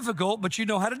may be difficult, but you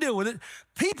know how to deal with it.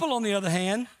 People, on the other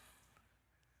hand,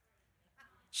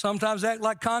 sometimes act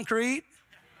like concrete.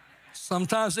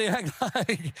 Sometimes they act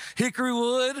like hickory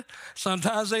wood.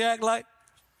 Sometimes they act like,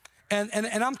 and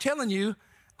I'm telling you,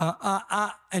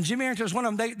 and Jimmy Arrington was one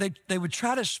of them, they would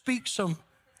try to speak some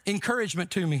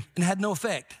encouragement to me and had no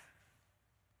effect.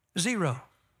 Zero.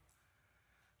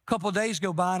 A couple of days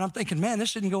go by and I'm thinking, man,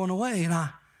 this isn't going away. And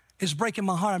it's breaking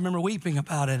my heart. I remember weeping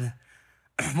about it.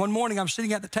 One morning I'm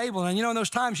sitting at the table, and you know, in those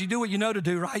times you do what you know to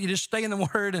do, right? You just stay in the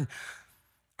Word. And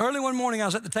early one morning I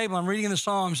was at the table, I'm reading in the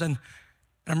Psalms, and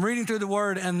I'm reading through the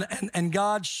Word, and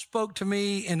God spoke to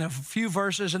me in a few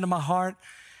verses into my heart.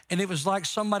 And it was like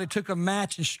somebody took a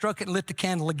match and struck it and lit the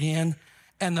candle again,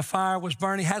 and the fire was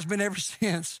burning, has been ever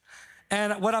since.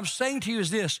 And what I'm saying to you is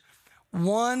this: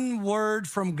 one word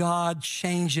from God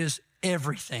changes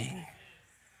everything.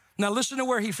 Now listen to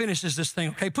where he finishes this thing,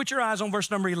 okay? Put your eyes on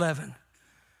verse number 11.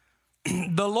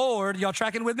 The Lord, y'all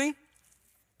tracking with me?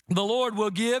 The Lord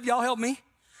will give, y'all help me,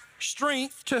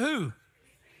 strength to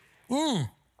who?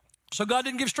 So God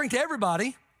didn't give strength to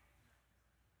everybody.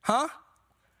 Huh?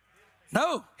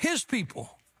 No, his people.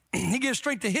 He gives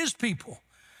strength to his people.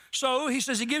 So he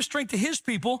says he gives strength to his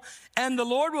people, and the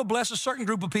Lord will bless a certain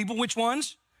group of people. Which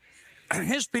ones?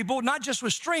 His people, not just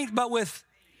with strength, but with.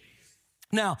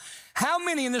 Now, how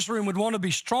many in this room would want to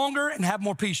be stronger and have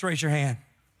more peace? Raise your hand.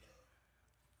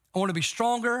 I want to be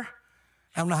stronger.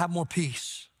 I want to have more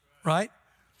peace, right?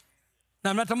 Now,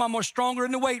 I'm not talking about more stronger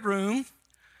in the weight room.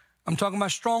 I'm talking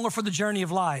about stronger for the journey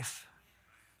of life.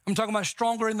 I'm talking about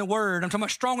stronger in the Word. I'm talking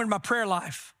about stronger in my prayer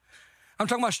life. I'm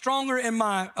talking about stronger in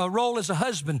my role as a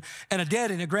husband and a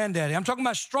daddy and a granddaddy. I'm talking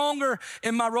about stronger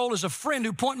in my role as a friend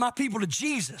who point my people to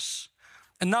Jesus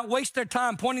and not waste their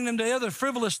time pointing them to other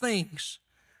frivolous things.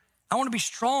 I want to be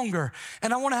stronger,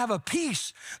 and I want to have a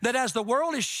peace that as the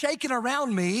world is shaking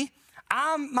around me,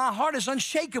 my heart is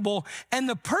unshakable, and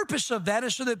the purpose of that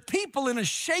is so that people in a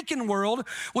shaken world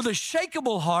with a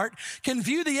shakable heart can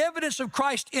view the evidence of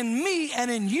Christ in me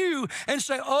and in you and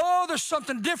say, oh, there's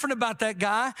something different about that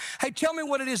guy. Hey, tell me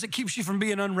what it is that keeps you from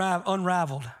being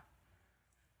unraveled.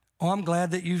 Oh, I'm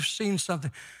glad that you've seen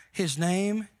something. His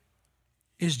name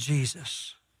is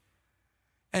Jesus,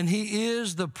 and he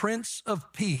is the Prince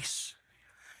of Peace.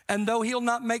 And though he'll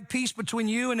not make peace between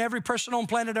you and every person on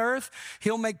planet Earth,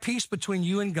 he'll make peace between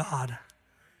you and God.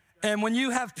 And when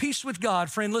you have peace with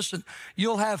God, friend, listen,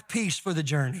 you'll have peace for the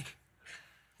journey.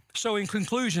 So in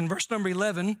conclusion, verse number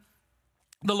 11,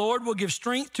 the Lord will give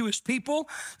strength to his people.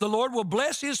 The Lord will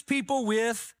bless his people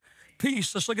with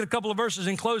peace. Let's look at a couple of verses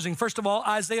in closing. First of all,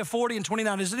 Isaiah 40 and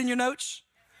 29. Is it in your notes?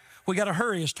 We got to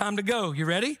hurry. It's time to go. You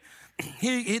ready?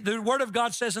 The word of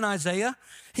God says in Isaiah,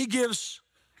 he gives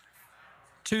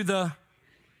to the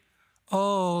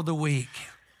weak.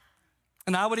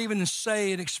 And I would even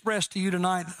say and express to you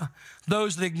tonight,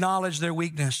 those that acknowledge their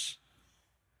weakness.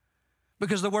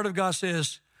 Because the word of God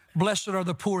says, blessed are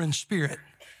the poor in spirit.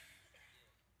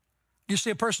 You see,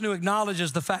 a person who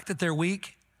acknowledges the fact that they're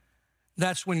weak,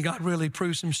 that's when God really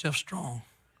proves himself strong.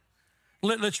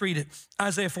 Let's read it.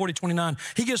 Isaiah 40, 29.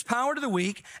 He gives power to the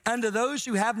weak, and to those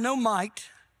who have no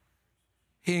might,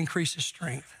 he increases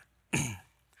strength.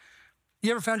 You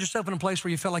ever found yourself in a place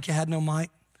where you felt like you had no might?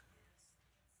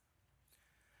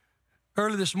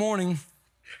 Early this morning,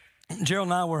 Gerald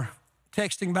and I were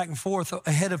texting back and forth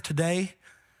ahead of today,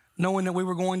 knowing that we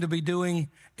were going to be doing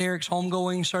Eric's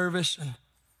homegoing service.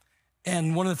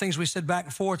 And one of the things we said back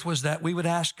and forth was that we would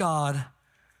ask God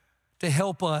to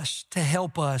help us,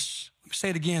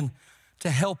 say it again, to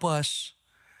help us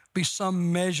be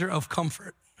some measure of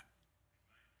comfort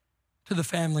to the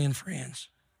family and friends.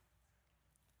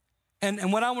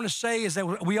 And what I want to say is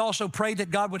that we also prayed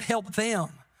that God would help them.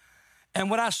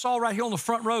 And what I saw right here on the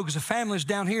front row, because the family is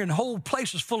down here and the whole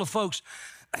place was full of folks,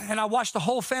 and I watched the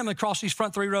whole family across these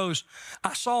front three rows.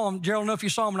 I saw them, Gerald, I don't know if you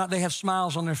saw them or not, they had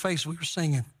smiles on their face. We were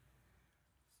singing.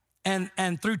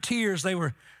 And through tears, they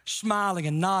were smiling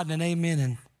and nodding and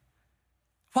amening.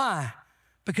 Why?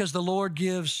 Because the Lord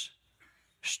gives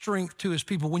strength to his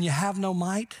people. When you have no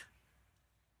might,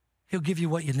 he'll give you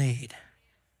what you need.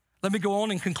 Let me go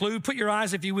on and conclude. Put your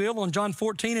eyes, if you will, on John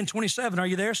 14 and 27. Are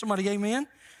you there? Somebody, amen?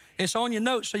 It's on your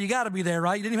notes, so you got to be there,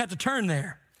 right? You didn't even have to turn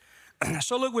there.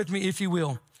 So look with me, if you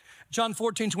will. John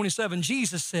 14, 27,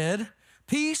 Jesus said,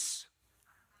 peace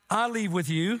I leave with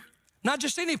you. Not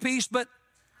just any peace, but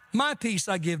my peace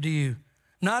I give to you.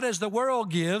 Not as the world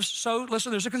gives. So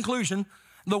listen, there's a conclusion.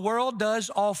 The world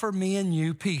does offer me and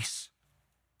you peace.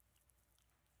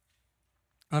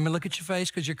 Let me look at your face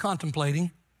because you're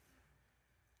contemplating.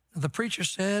 The preacher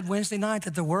said Wednesday night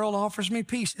that the world offers me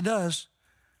peace. It does,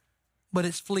 but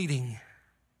it's fleeting.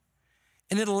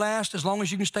 And it'll last as long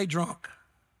as you can stay drunk.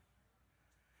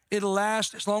 It'll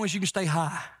last as long as you can stay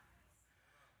high.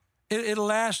 It'll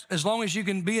last as long as you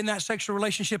can be in that sexual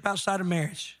relationship outside of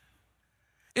marriage.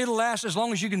 It'll last as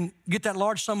long as you can get that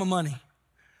large sum of money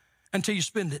until you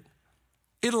spend it.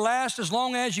 It'll last as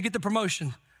long as you get the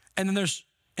promotion, and then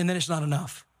it's not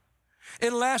enough.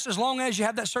 It'll last as long as you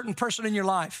have that certain person in your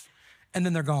life, and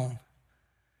then they're gone.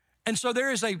 And so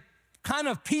there is a kind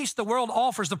of peace the world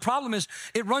offers. The problem is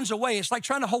it runs away. It's like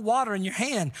trying to hold water in your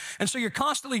hand. And so you're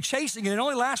constantly chasing it. It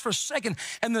only lasts for a second.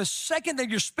 And the second that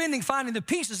you're spending finding the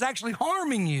peace is actually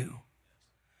harming you.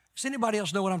 Does anybody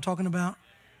else know what I'm talking about?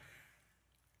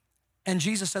 And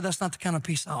Jesus said, that's not the kind of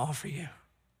peace I offer you.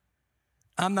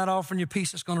 I'm not offering you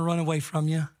peace that's going to run away from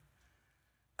you.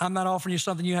 I'm not offering you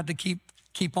something you have to keep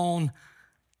on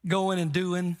going and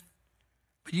doing.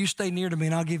 But you stay near to me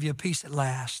and I'll give you a peace that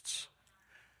lasts.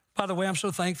 By the way, I'm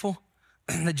so thankful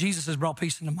that Jesus has brought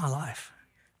peace into my life.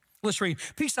 Let's read.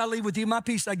 Peace I leave with you, my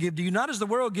peace I give to you. Not as the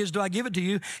world gives do I give it to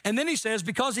you. And then he says,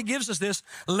 because he gives us this,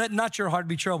 let not your heart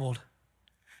be troubled.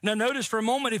 Now notice for a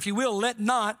moment, if you will, let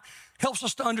not helps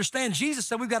us to understand. Jesus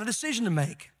said we've got a decision to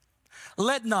make.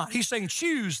 Let not. He's saying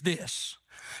choose this.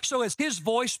 So as his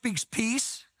voice speaks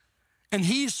peace, and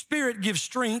his spirit gives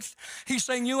strength, he's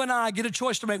saying you and I get a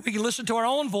choice to make. We can listen to our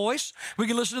own voice. We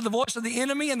can listen to the voice of the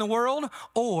enemy and the world,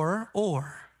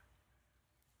 or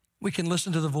we can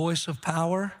listen to the voice of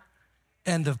power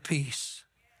and of peace.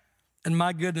 And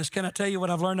my goodness, can I tell you what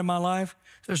I've learned in my life?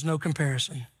 There's no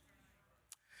comparison.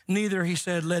 Neither, he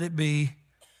said, let it be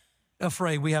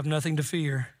afraid. We have nothing to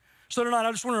fear. So tonight,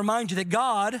 I just want to remind you that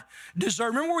God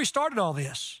deserves, remember where we started all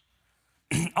this?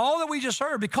 All that we just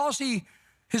heard, because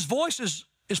his voice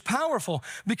is powerful,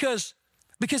 because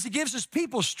he gives his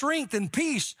people strength and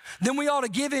peace, then we ought to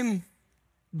give him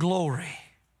glory.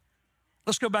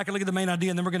 Let's go back and look at the main idea,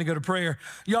 and then we're going to go to prayer.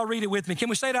 Y'all read it with me. Can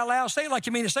we say it out loud? Say it like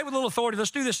you mean it. Say it with a little authority.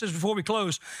 Let's do this before we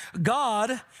close.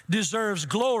 God deserves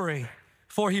glory,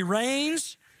 for he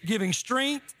reigns, giving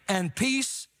strength and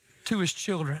peace to his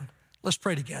children. Let's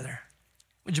pray together.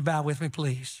 Would you bow with me,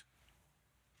 please?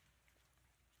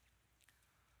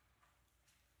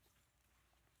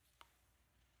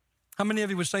 How many of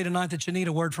you would say tonight that you need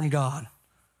a word from God?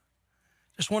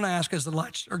 Just want to ask, as the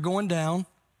lights are going down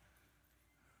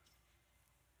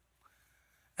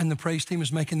and the praise team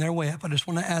is making their way up, I just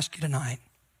want to ask you tonight,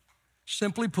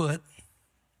 simply put,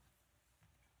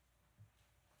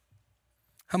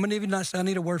 how many of you tonight say, I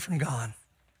need a word from God?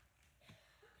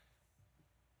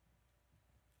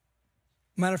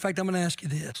 Matter of fact, I'm going to ask you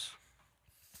this.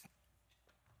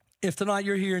 If tonight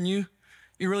you're here and you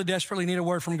really desperately need a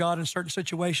word from God in a certain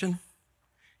situation,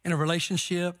 in a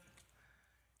relationship,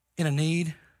 in a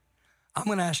need, I'm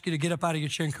going to ask you to get up out of your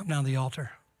chair and come down to the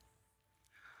altar.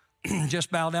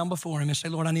 Just bow down before him and say,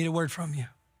 Lord, I need a word from you.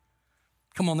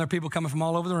 Come on, there are people coming from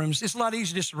all over the room. It's a lot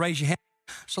easier just to raise your hand.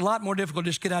 It's a lot more difficult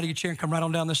to just get out of your chair and come right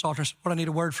on down this altar and say, Lord, I need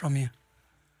a word from you.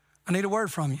 I need a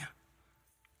word from you.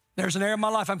 There's an area of my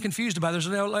life I'm confused about. There's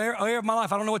an area of my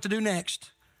life I don't know what to do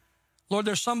next. Lord,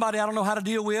 there's somebody I don't know how to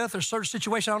deal with. There's a certain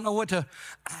situation I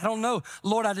don't know.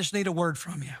 Lord, I just need a word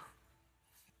from you.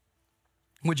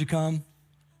 Would you come?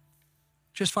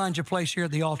 Just find your place here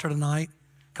at the altar tonight.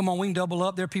 Come on, we can double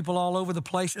up. There are people all over the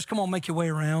place. Just come on, make your way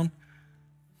around.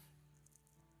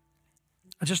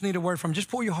 I just need a word from him. Just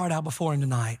pour your heart out before him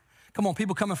tonight. Come on,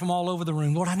 people coming from all over the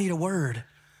room. Lord, I need a word.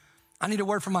 I need a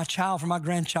word for my child, for my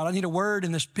grandchild. I need a word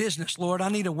in this business, Lord. I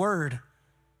need a word.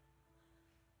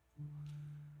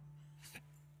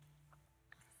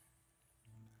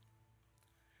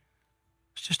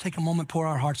 Let's just take a moment, pour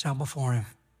our hearts out before him.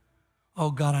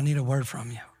 Oh, God, I need a word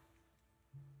from you.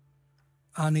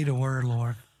 I need a word,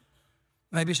 Lord.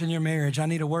 Maybe it's in your marriage. I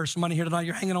need a word. Somebody here tonight,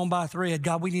 you're hanging on by a thread.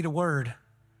 God, we need a word.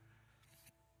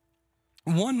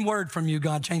 One word from you,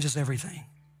 God, changes everything.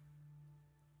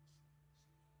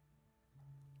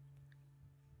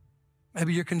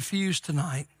 Maybe you're confused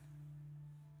tonight.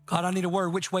 God, I need a word.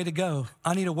 Which way to go?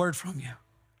 I need a word from you.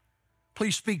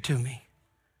 Please speak to me.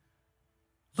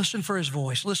 Listen for his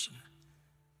voice. Listen.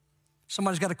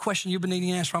 Somebody's got a question you've been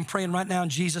needing an answer. I'm praying right now in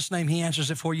Jesus' name, he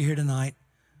answers it for you here tonight.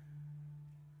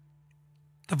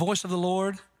 The voice of the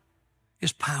Lord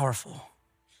is powerful.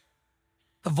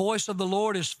 The voice of the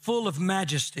Lord is full of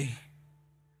majesty.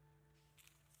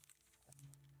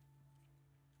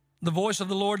 The voice of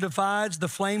the Lord divides the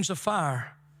flames of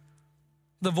fire.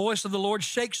 The voice of the Lord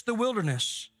shakes the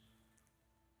wilderness.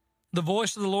 The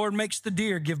voice of the Lord makes the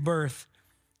deer give birth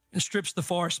and strips the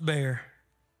forest bare.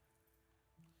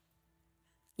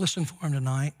 Listen for him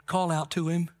tonight. Call out to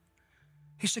him.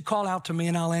 He said, call out to me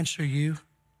and I'll answer you.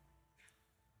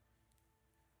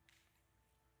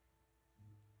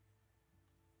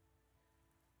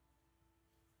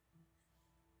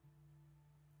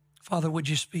 Father, would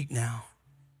you speak now?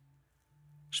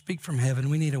 Speak from heaven.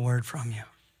 We need a word from you.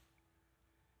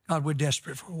 God, we're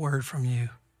desperate for a word from you.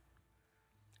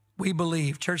 We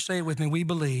believe. Church, say it with me. We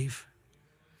believe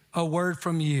a word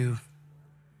from you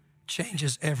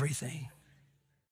changes everything.